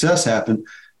that success happened.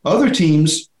 Other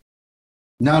teams,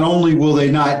 not only will they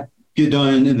not get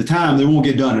done in the time, they won't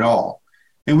get done at all.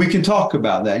 And we can talk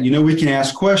about that. We can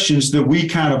ask questions that we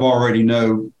kind of already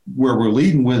know where we're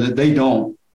leading with it. They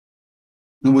don't.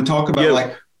 And we talk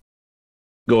about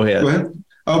Go ahead.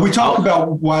 We talk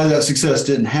about why that success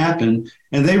didn't happen,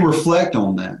 and they reflect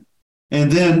on that. And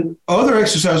then other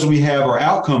exercises we have are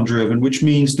outcome driven, which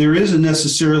means there isn't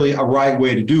necessarily a right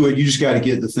way to do it. You just got to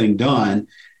get the thing done.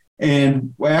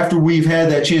 And after we've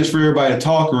had that chance for everybody to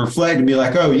talk and reflect and be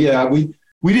like, oh, yeah, we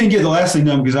didn't get the last thing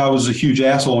done because I was a huge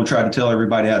asshole and tried to tell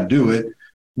everybody how to do it.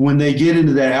 When they get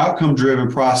into that outcome driven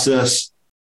process,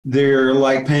 they're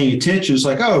like paying attention. It's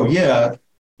like, oh, yeah,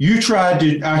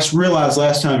 I realized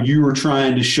last time you were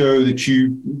trying to show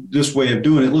that this way of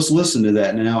doing it. Let's listen to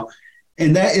that now.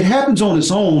 And that it happens on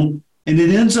its own, and it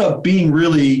ends up being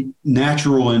really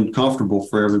natural and comfortable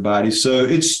for everybody. So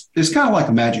it's kind of like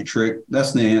a magic trick.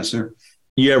 That's the answer.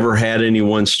 You ever had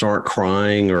anyone start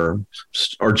crying or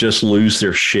just lose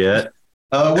their shit?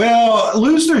 Well,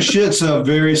 lose their shit's a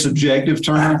very subjective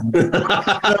term. We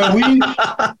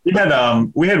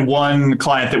had one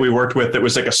client that we worked with that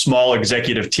was like a small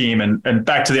executive team, and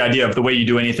back to the idea of the way you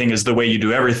do anything is the way you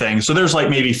do everything. So there's like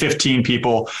maybe 15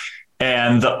 people.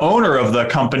 And the owner of the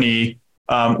company,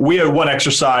 we had one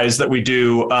exercise that we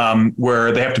do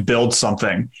where they have to build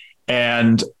something.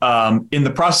 And in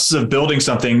the process of building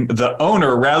something, the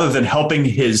owner, rather than helping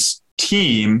his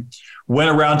team, went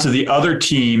around to the other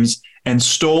teams and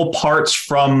stole parts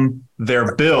from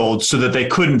their build so that they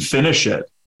couldn't finish it.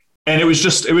 And it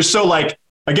was so like,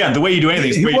 again, the way you do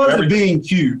anything. He wasn't being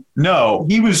cute. No.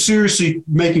 He was seriously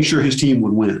making sure his team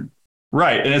would win.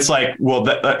 Right. And it's like, well,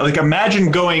 like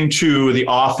imagine going to the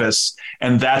office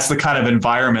and that's the kind of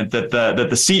environment that the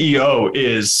CEO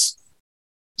is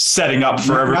setting up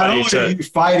for everybody. Not only are you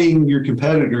fighting your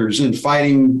competitors and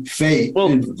fighting fate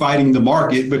and fighting the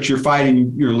market, but you're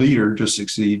fighting your leader to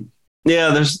succeed. Yeah,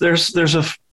 there's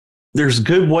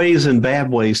good ways and bad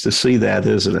ways to see that,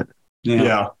 isn't it?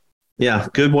 Yeah.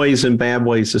 Good ways and bad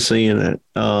ways to seeing it.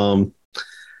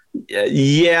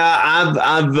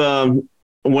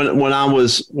 When I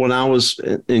was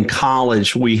in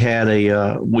college, we had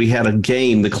a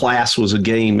game. The class was a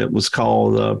game. It was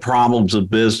called Problems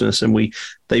of Business, and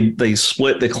they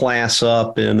split the class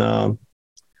up in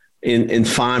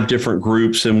 5 different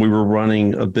groups, and we were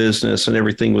running a business, and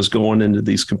everything was going into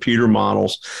these computer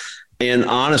models. And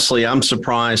honestly, I'm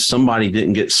surprised somebody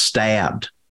didn't get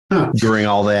stabbed during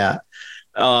all that.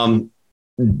 To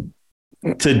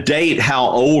date, how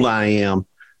old I am.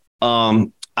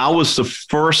 I was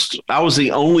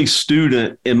the only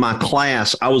student in my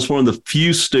class. I was one of the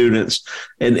few students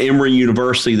at Emory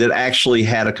University that actually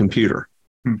had a computer.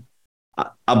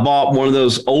 I bought one of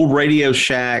those old Radio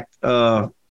Shack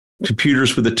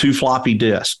computers with the 2 floppy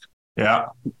disks. Yeah.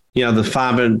 The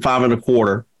 5 and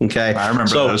 1/4. Okay. I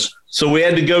remember those. So we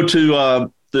had to go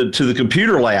to the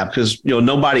computer lab because,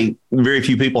 very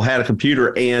few people had a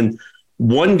computer. And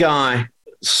one guy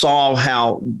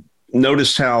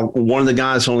noticed how one of the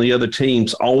guys on the other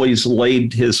teams always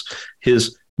laid his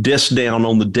disc down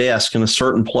on the desk in a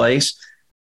certain place.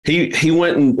 He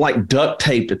went and like duct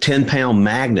taped a 10-pound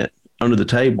magnet under the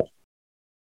table.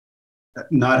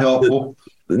 Not helpful.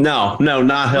 No,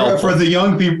 not helpful. For the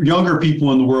younger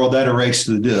people in the world, that erases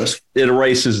the disc. It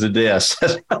erases the disc.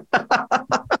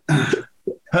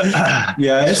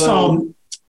 Yeah, it's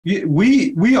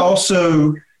we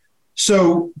also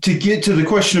So to get to the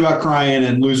question about crying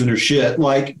and losing their shit,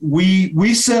 like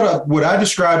we set up what I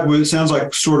described, what it sounds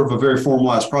like sort of a very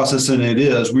formalized process, and it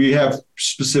is. We have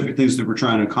specific things that we're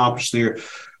trying to accomplish there.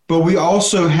 But we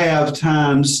also have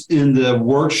times in the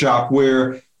workshop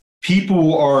where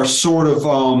people are sort of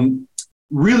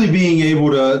really being able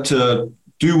to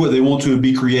do what they want to and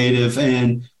be creative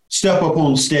and step up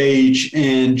on stage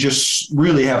and just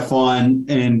really have fun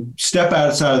and step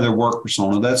outside of their work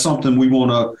persona. That's something we want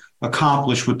to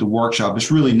accomplish with the workshop.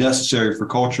 It's really necessary for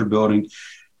culture building.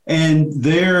 And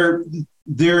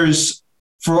there's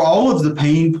for all of the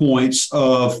pain points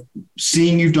of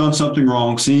seeing you've done something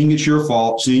wrong, seeing it's your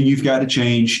fault, seeing you've got to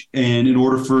change. And in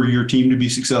order for your team to be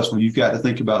successful, you've got to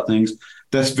think about things.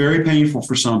 That's very painful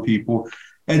for some people.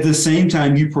 At the same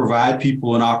time, you provide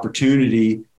people an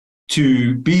opportunity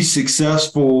to be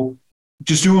successful,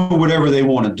 just doing whatever they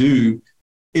want to do.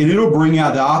 And it'll bring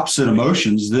out the opposite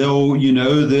emotions. They'll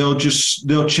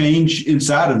change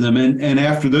inside of them. And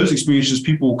after those experiences,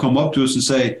 people will come up to us and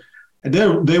say,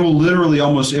 they will literally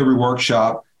almost every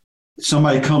workshop,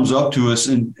 somebody comes up to us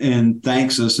and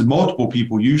thanks us, and multiple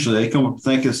people usually, they come up and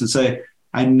thank us and say,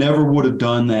 I never would have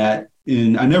done that.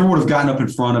 And I never would have gotten up in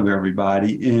front of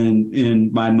everybody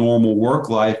in my normal work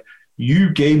life.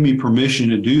 You gave me permission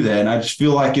to do that. And I just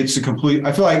feel like I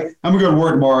feel like I'm going to go to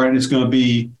work tomorrow and it's going to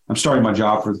be, I'm starting my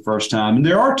job for the first time. And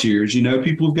there are tears,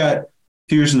 people have got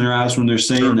tears in their eyes when they're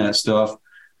saying that stuff.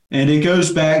 And it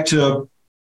goes back to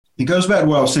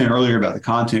what I was saying earlier about the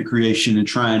content creation and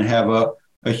trying to have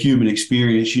a human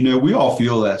experience. We all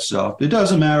feel that stuff. It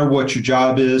doesn't matter what your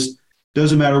job is.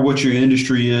 Doesn't matter what your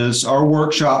industry is. Our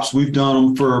workshops, we've done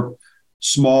them for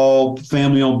small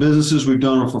family-owned businesses. We've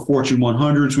done them for Fortune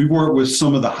 100s. We've worked with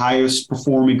some of the highest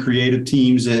performing creative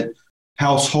teams at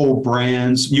household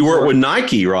brands. You work with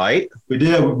Nike, right? We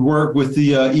did. We worked with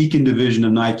the Econ division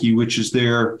of Nike, which is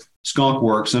their Skunk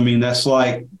Works. I mean, that's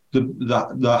like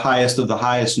the highest of the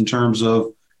highest in terms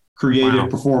of creative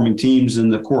performing teams in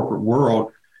the corporate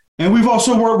world. And we've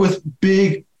also worked with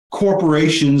big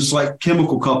corporations like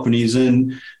chemical companies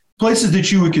and places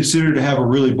that you would consider to have a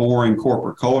really boring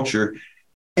corporate culture.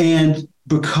 And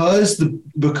because the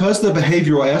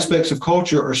behavioral aspects of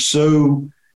culture are so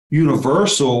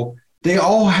universal, they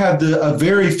all have a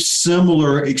very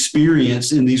similar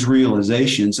experience in these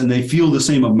realizations, and they feel the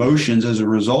same emotions as a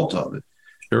result of it.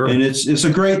 Sure. And it's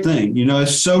a great thing.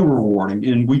 It's so rewarding,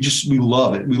 and we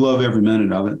love it. We love every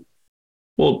minute of it.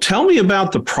 Well, tell me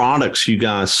about the products you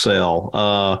guys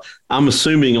sell. I'm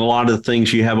assuming a lot of the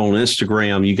things you have on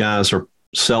Instagram, you guys are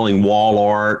selling wall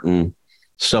art and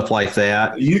stuff like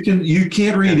that. You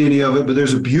can't read any of it, but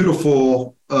there's a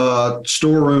beautiful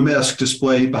storeroom-esque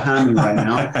display behind me right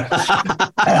now.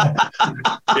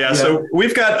 Yeah. So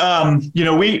we've got,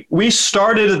 we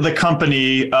started the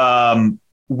company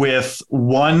with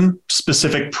one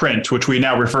specific print, which we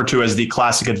now refer to as the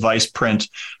Classic Advice print,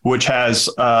 which has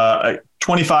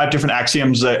 25 different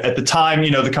axioms. At the time,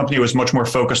 the company was much more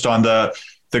focused on the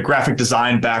graphic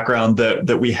design background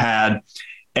that we had.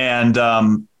 And,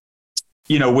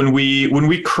 when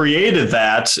we created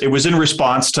that, it was in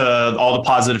response to all the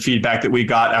positive feedback that we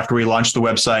got after we launched the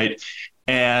website.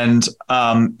 And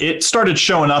it started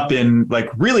showing up in like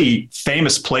really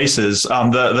famous places.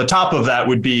 The top of that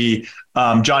would be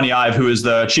Johnny Ive, who is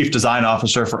the chief design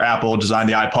officer for Apple, designed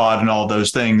the iPod and all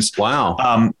those things.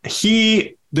 Wow.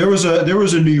 There was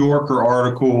a New Yorker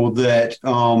article that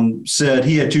said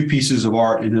he had two pieces of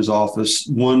art in his office.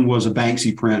 One was a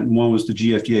Banksy print, and one was the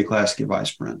GFDA Classic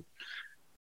Advice print.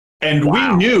 And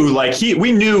we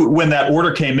knew when that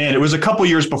order came in, it was a couple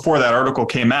years before that article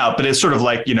came out, but it's sort of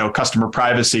like, customer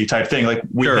privacy type thing. Like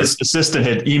his assistant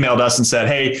had emailed us and said,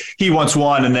 hey, he wants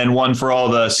one, and then one for all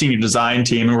the senior design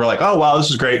team. And we're like, oh, wow,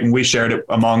 this is great. And we shared it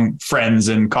among friends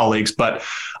and colleagues. But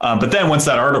then once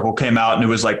that article came out and it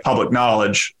was like public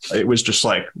knowledge, it was just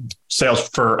like sales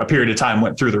for a period of time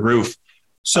went through the roof.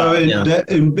 So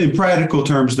in practical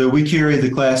terms, though, we carry the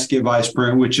Classic Advice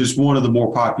print, which is one of the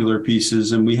more popular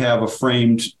pieces, and we have a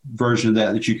framed version of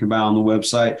that you can buy on the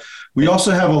website. We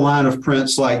also have a line of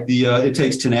prints like the It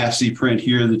Takes Tenacity print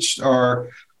here,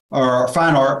 that are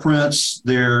fine art prints.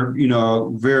 They're,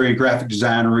 very graphic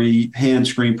designery, hand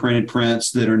screen printed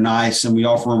prints that are nice, and we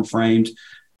offer them framed.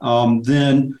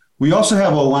 Then we also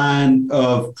have a line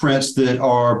of prints that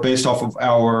are based off of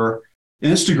our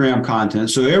Instagram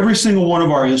content. So every single one of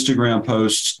our Instagram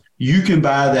posts, you can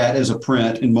buy that as a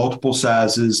print in multiple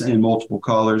sizes and multiple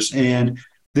colors. And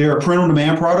they're print on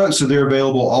demand products, so they're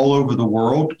available all over the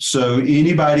world. So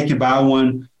anybody can buy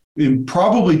one in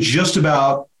probably just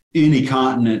about any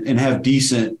continent and have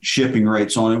decent shipping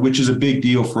rates on it, which is a big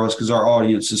deal for us because our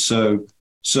audience is so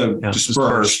So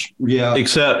dispersed. Yeah.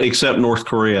 Except North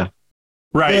Korea.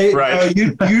 Right. Hey, right.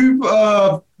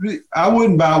 I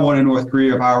wouldn't buy one in North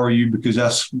Korea if I were you, because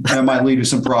that might lead to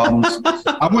some problems.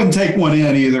 I wouldn't take one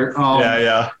in either.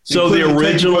 Yeah. So the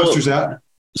original. Out.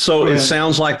 So it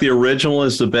sounds like the original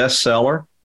is the best seller.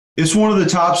 It's one of the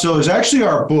top sellers. Actually,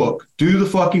 our book, Do the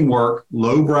Fucking Work,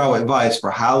 Lowbrow Advice for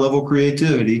High-Level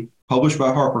Creativity, published by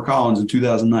HarperCollins in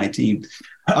 2019.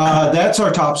 That's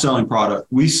our top selling product.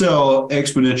 We sell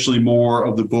exponentially more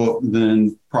of the book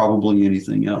than probably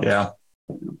anything else. Yeah.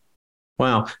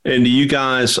 Wow. And do you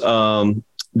guys sell?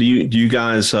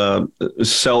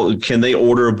 Can they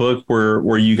order a book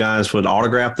where you guys would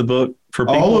autograph the book for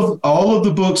people? All of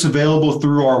the books available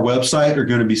through our website are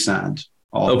going to be signed.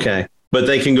 Okay. But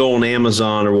they can go on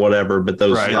Amazon or whatever, but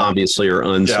those obviously are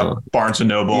unsigned. Yeah, Barnes &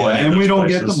 Noble. Yeah, and we don't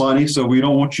get the money, so we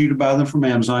don't want you to buy them from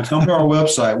Amazon. Come to our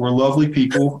website. We're lovely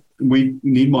people. We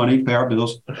need money to pay our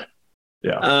bills.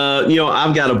 Yeah.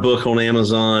 I've got a book on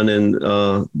Amazon, and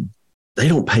they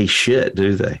don't pay shit,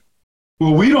 do they?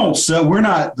 Well, we don't sell. We're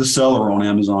not the seller on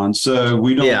Amazon, so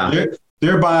we don't. Yeah.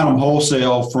 They're buying them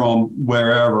wholesale from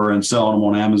wherever and selling them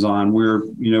on Amazon.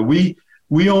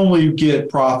 We only get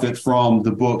profit from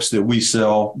the books that we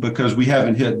sell because we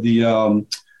haven't hit the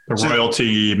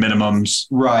royalty minimums.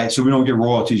 Right. So we don't get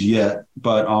royalties yet.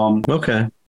 But okay.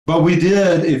 But we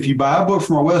did. If you buy a book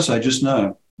from our website, just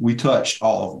know we touched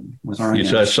all of them with our hands.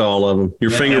 You touched all of them.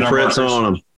 Your fingerprints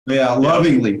on them. Yeah,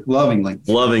 lovingly.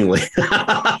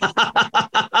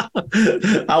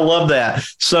 I love that.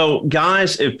 So,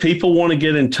 guys, if people want to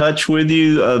get in touch with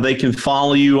you, they can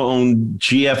follow you on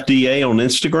GFDA on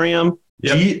Instagram.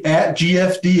 Yep. At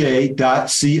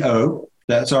gfda.co.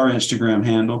 That's our Instagram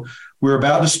handle. We're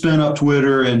about to spin up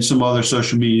Twitter and some other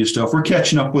social media stuff. We're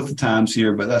catching up with the times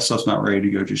here, but that stuff's not ready to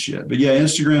go just yet. But yeah,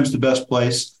 Instagram's the best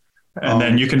place. And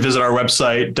then you can visit our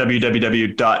website,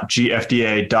 www.gfda.co.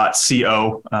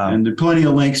 And there are plenty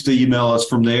of links to email us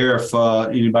from there if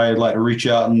anybody would like to reach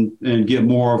out and get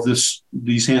more of these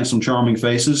handsome, charming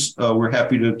faces. We're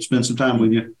happy to spend some time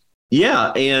with you.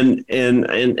 Yeah, and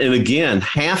again,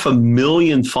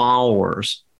 500,000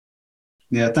 followers.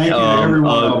 Yeah, thank you to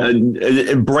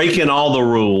everyone. Breaking all the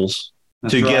rules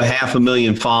to get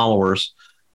 500,000 followers.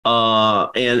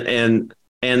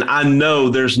 And I know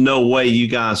there's no way you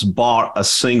guys bought a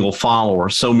single follower.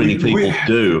 So many people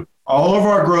do. All of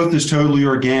our growth is totally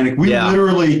organic. We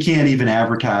literally can't even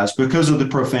advertise because of the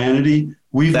profanity.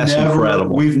 That's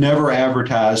incredible. We've never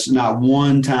advertised. Not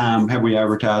one time have we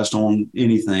advertised on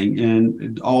anything,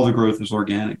 and all the growth is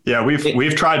organic. Yeah,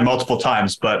 we've tried multiple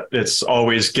times, but it's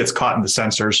always gets caught in the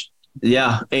censors.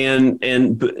 Yeah, and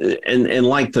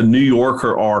like the New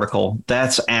Yorker article,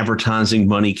 that's advertising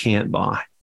money can't buy.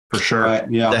 For sure. Right.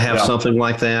 Yeah. To have something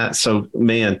like that. So,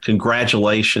 man,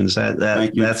 congratulations.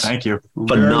 Thank you.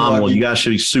 Phenomenal. You guys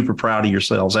should be super proud of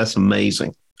yourselves. That's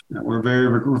amazing. We're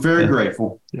very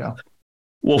grateful. Yeah.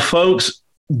 Well, folks,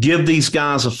 give these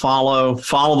guys a follow.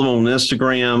 Follow them on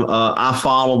Instagram. I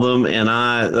follow them, and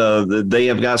they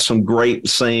have got some great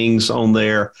sayings on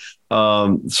there,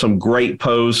 some great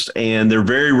posts, and they're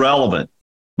very relevant.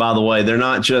 By the way, they're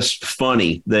not just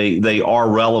funny. They are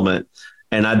relevant.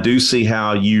 And I do see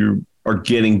how you are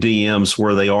getting DMs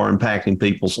where they are impacting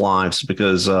people's lives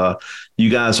because you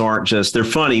guys aren't just, they're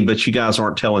funny, but you guys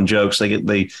aren't telling jokes.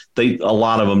 A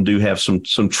lot of them do have some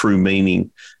true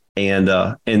meaning, and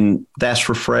that's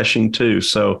refreshing too.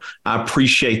 So I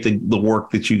appreciate the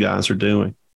work that you guys are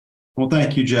doing. Well,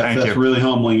 thank you, Jeff. That's really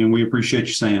humbling, and we appreciate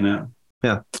you saying that.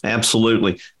 Yeah,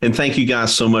 absolutely. And thank you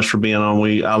guys so much for being on.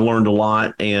 I learned a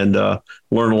lot and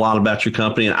learned a lot about your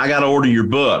company, and I got to order your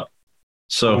book.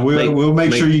 So we'll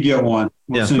make sure you get one.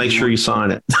 Make sure you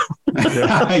sign it.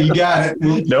 You got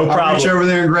it. No problem. I'll reach over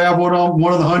there and grab one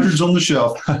of the hundreds on the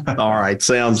shelf. All right.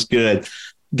 Sounds good.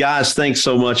 Guys, thanks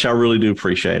so much. I really do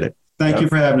appreciate it. Thank you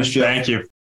for having us, Jeff. Thank you.